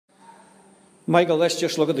Michael, let's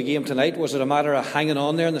just look at the game tonight. Was it a matter of hanging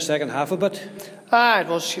on there in the second half a bit? It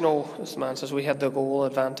was, as the man says, we had the goal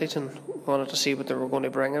advantage and wanted to see what they were going to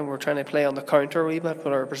bring in. We were trying to play on the counter a wee bit,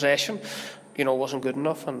 but our possession, wasn't good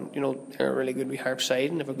enough. And, they're a really good wee Harps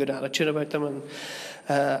side and they have a good attitude about them. And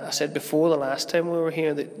I said before the last time we were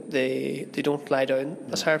here that they don't lie down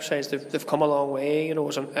as Harps sides. They've come a long way.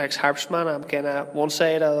 As an ex-Harps man, I'm kind of one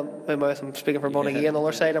side of my mouth, I'm speaking for Bonagee, and the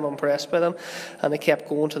other side I'm impressed by them. And they kept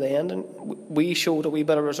going to the end. And we showed a wee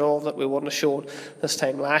bit of resolve that we wouldn't have showed this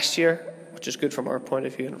time last year, which is good from our point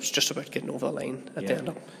of view, and it was just about getting over the line at the end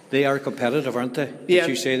of it. They are competitive, aren't they? Did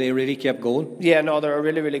you say they really kept going? Yeah, no, they're a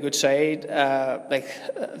really, really good side.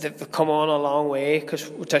 They've come on a long way, because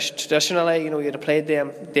traditionally, you'd have played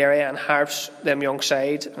them, Derry and Harps, them young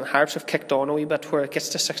sides, and Harps have kicked on a wee bit where it gets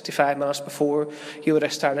to 65 minutes before you would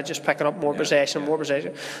have started just picking up more possession.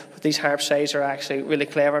 But these Harps sides are actually really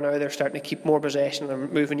clever now. They're starting to keep more possession, they're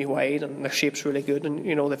moving you wide, and their shape's really good, and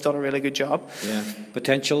they've done a really good job. Yeah,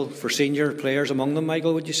 potential for senior players among them,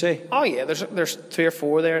 Michael, would you say? Oh yeah, there's 3 or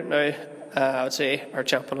 4 there now. I would say are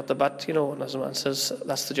champing at the bit, and as the man says,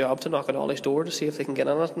 that's the job, to knock at Ollie's door to see if they can get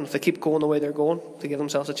in it, and if they keep going the way they're going, to give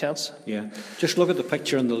themselves a chance. Yeah, just look at the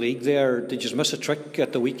picture in the league there. Did you miss a trick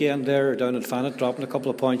at the weekend there down in Fannet, dropping a couple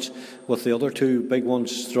of points with the other 2 big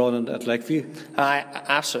ones thrown in at Lakeview?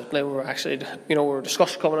 Absolutely. We were actually, we were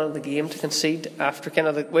discussing coming into the game to concede after kind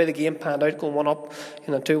of the way the game panned out, going 1 up,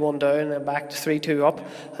 2-1 down, and then back to 3-2 up,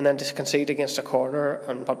 and then to concede against a corner,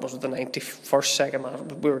 and what was it, the 91st second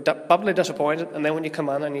minute. We were doubly disappointed, and then when you come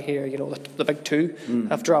in and you hear the big 2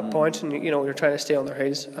 have dropped points, and you're trying to stay on their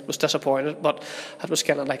heels, it was disappointed, but it was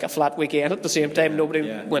kind of like a flat weekend at the same time. Nobody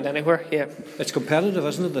went anywhere. It's competitive,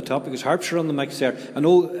 isn't it, at the top, because Harps are on the mix there. I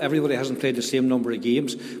know everybody hasn't played the same number of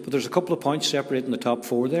games, but there's a couple of points separating the top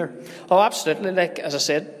 4 there. Oh, absolutely. Like as I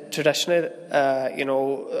said, traditionally,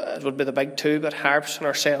 it would be the big 2, but Harps and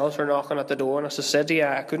ourselves are knocking at the door. And as I said,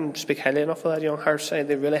 I couldn't speak highly enough of that young Harps side.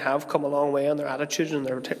 They really have come a long way in their attitude and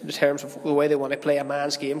in terms of the way they want to play a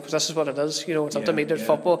man's game, because this is what it is. It's intermediate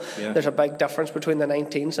football. There's a big difference between the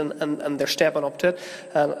 19s, and they're stepping up to it.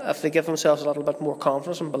 And if they give themselves a little bit more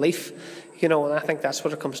confidence and belief, and I think that's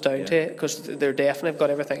what it comes down to, because they're definitely got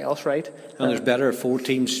everything else right. And there's better 4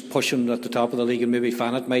 teams pushing at the top of the league, and maybe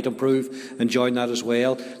Fannet might improve and join that as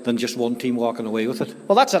well, than just 1 team walking away with it.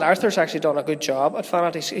 Well, that's it. Arthur's actually done a good job at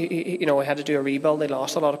Fannet. He had to do a rebuild. They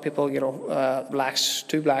lost a lot of people. 2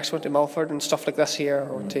 blacks went to Milford and stuff like this here,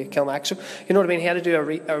 or to Kilmac. So you know what I mean. He had to do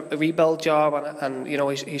a rebuild job, and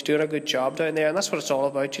he's doing a good job down there, and that's what it's all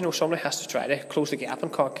about. Somebody has to try to close the gap in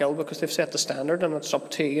Cockkill, because they've set the standard, and it's up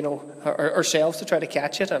to ourselves to try to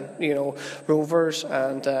catch it, and Rovers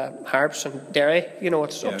and Harps and Derry.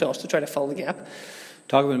 It's up to us to try to fill the gap.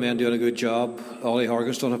 Talking about men doing a good job, Ollie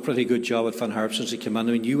Horgan's done a pretty good job at Finn Harps since he came in.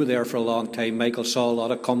 I mean, you were there for a long time. Michael saw a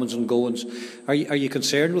lot of comings and goings. Are you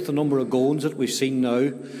concerned with the number of goings that we've seen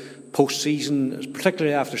now, post-season,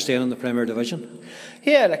 particularly after staying in the Premier Division?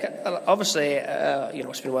 Yeah, obviously,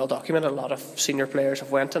 it's been well documented. A lot of senior players have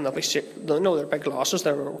went, and they're big losses.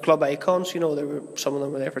 They were club icons. Some of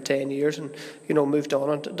them were there for 10 years and moved on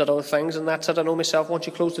and did other things. And that's it. I know myself. Once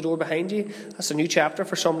you close the door behind you, that's a new chapter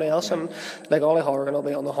for somebody else. And like Ollie Horgan will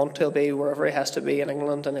be on the hunt. He'll be wherever he has to be in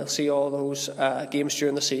England, and he'll see all those games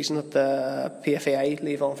during the season that the PFAI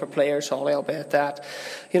leave on for players. Ollie will be at that.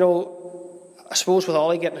 I suppose with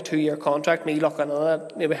Ollie getting a 2-year contract, me looking at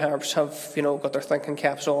it, maybe Harps have got their thinking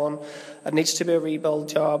caps on. It needs to be a rebuild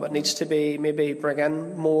job. It needs to be maybe bring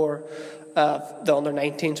in more the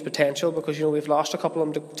under-19s potential, because we've lost a couple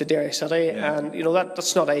of them to Derry City, and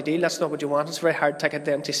that's not ideal. That's not what you want. It's a very hard ticket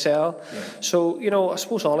then to sell. So I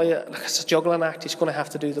suppose Ollie, it's a juggling act. He's going to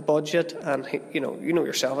have to do the budget, and you know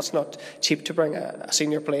yourself, it's not cheap to bring a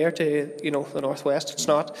senior player to the Northwest. It's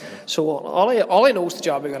not. So Ollie knows the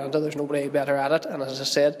job he got into. There's nobody better at it. And as I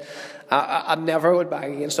said, I never would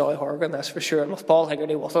bag against Ollie Horgan, that's for sure. And with Paul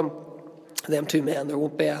Higgerty with him, them 2 men, there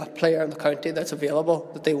won't be a player in the county that's available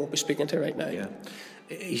that they won't be speaking to right now. Yeah.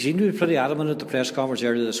 He seemed to be pretty adamant at the press conference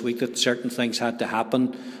earlier this week that certain things had to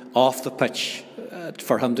happen off the pitch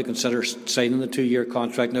for him to consider signing the 2-year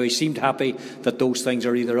contract. Now, he seemed happy that those things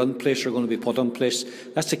are either in place or going to be put in place.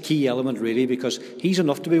 That's a key element, really, because he's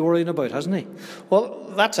enough to be worrying about, hasn't he?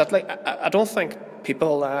 Well, that's it. I don't think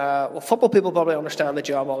football people probably understand the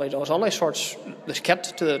job Ollie does. Ollie sorts the kit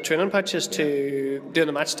to the training pitches to doing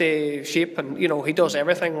the match day shape, and he does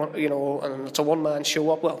everything. And it's a one-man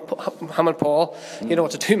show up. Well, him and Paul,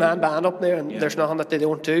 it's a two-man band up there, and there's nothing that they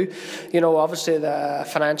don't do. Obviously the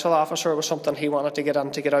financial officer was something he wanted to get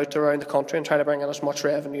out around the country and try to bring in as much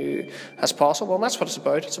revenue as possible, and that's what it's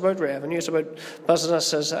about. It's about revenue. It's about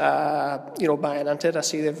businesses, buying into it. I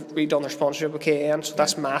see they've redone their sponsorship with KN, so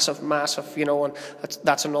that's massive, and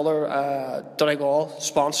that's another Donegal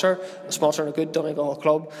sponsor, sponsoring a good Donegal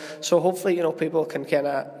club. So hopefully, people can kind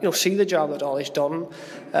of, see the job that Ollie's done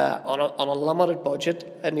on a limited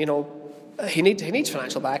budget, and he needs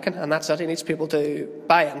financial backing, and that's it. He needs people to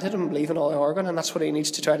buy into him and believe in Ollie Horgan, and that's what he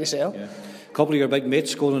needs to try to sell. Yeah. A couple of your big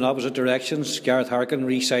mates going in opposite directions. Gareth Harkin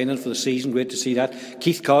re-signing for the season, great to see that.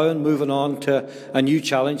 Keith Cowan moving on to a new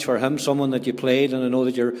challenge for him, someone that you played and I know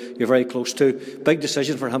that you're very close to. Big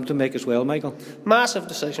decision for him to make as well, Michael. Massive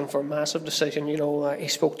decision. He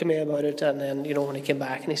spoke to me about it, and then when he came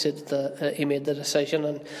back and he said that he made the decision,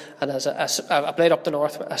 and as I played up the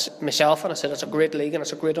north myself, and I said it's a great league and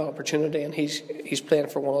it's a great opportunity, and he's playing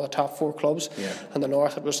for one of the top 4 clubs in the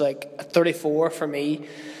north. It was like at 34 for me.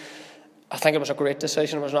 I think it was a great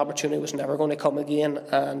decision. It was an opportunity that was never going to come again,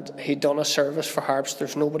 and he'd done a service for Harps.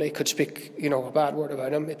 There's nobody could speak, a bad word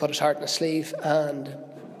about him. He put his heart in his sleeve, and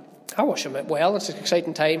I wish him well. It's an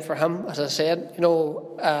exciting time for him. As I said,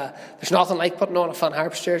 there's nothing like putting on a Finn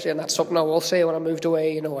Harps jersey, and that's something I will say when I moved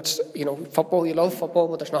away. It's football. You love football,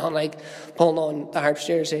 but there's nothing like pulling on the Harps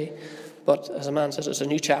jersey. But as a man says, it's a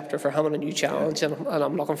new chapter for him and a new challenge, and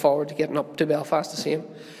I'm looking forward to getting up to Belfast to see him.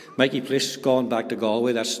 Mikey Place gone back to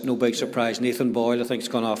Galway, that's no big surprise. Nathan Boyle, I think, has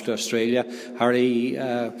gone off to Australia. Harry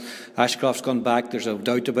Ashcroft's gone back. There's a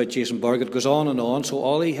doubt about Jason Burgett. It goes on and on. So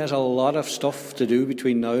Ollie has a lot of stuff to do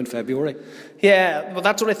between now and February. Yeah, but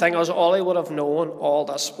that's the only thing. Ollie would have known all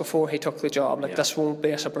this before he took the job. This won't be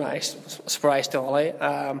a surprise to Ollie.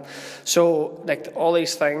 So all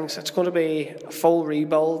these things, it's going to be a full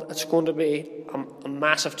rebuild. It's going to be a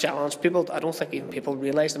massive challenge. I don't think even people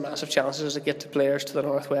realise the massive challenges as they get to players to the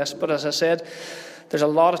northwest. But as I said, there's a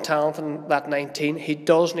lot of talent in that 19. He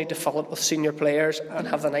does need to fill it with senior players and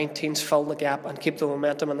have the 19s fill the gap and keep the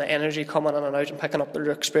momentum and the energy coming in and out and picking up their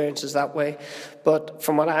experiences that way. But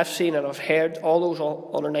from what I've seen and I've heard, all those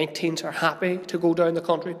under 19s are happy to go down the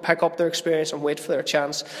country, pick up their experience and wait for their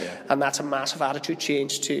chance. And that's a massive attitude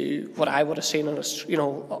change to what I would have seen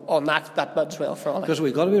on that bit as well for Ollie. Because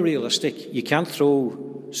we've got to be realistic. You can't throw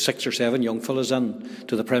 6 or 7 young fellas in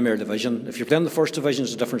to the Premier Division. If you're playing the First Division,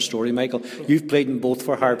 it's a different story, Michael. You've played in both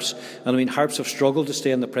for Harps, and I mean Harps have struggled to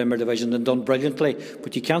stay in the Premier Division and done brilliantly,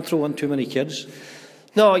 but you can't throw in too many kids.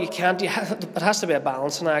 No, you can't. It has to be a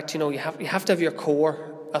balancing act. You have to have your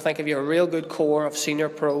core. I think if you're a real good core of senior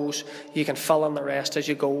pros, you can fill in the rest as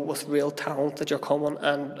you go with real talent that you're coming.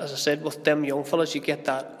 And as I said, with them young fellas, you get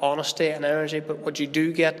that honesty and energy. But what you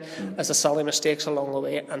do get is the silly mistakes along the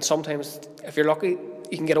way. And sometimes, if you're lucky,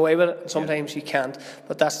 you can get away with it, and sometimes you can't.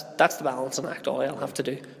 But that's the balancing act all I'll have to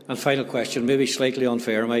do. And final question, maybe slightly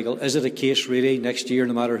unfair, Michael. Is it a case really next year,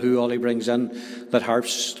 no matter who Ollie brings in, that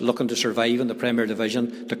Harps looking to survive in the Premier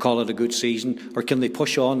Division to call it a good season, or can they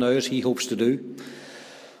push on now as he hopes to do?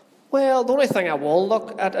 Well, the only thing I will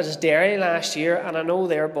look at is Derry last year, and I know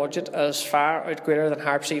their budget is far out greater than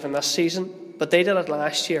Harps even this season, but they did it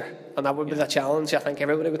last year, and that would be the challenge I think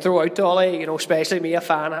everybody would throw out to Ollie, especially me, a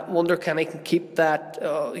fan. I wonder can he keep that,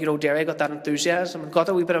 Derry got that enthusiasm and got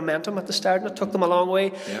a wee bit of momentum at the start, and it took them a long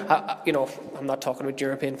way. I'm not talking about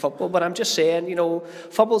European football, but I'm just saying,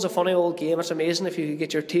 football's a funny old game. It's amazing if you could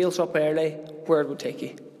get your tails up early, where it would take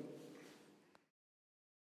you.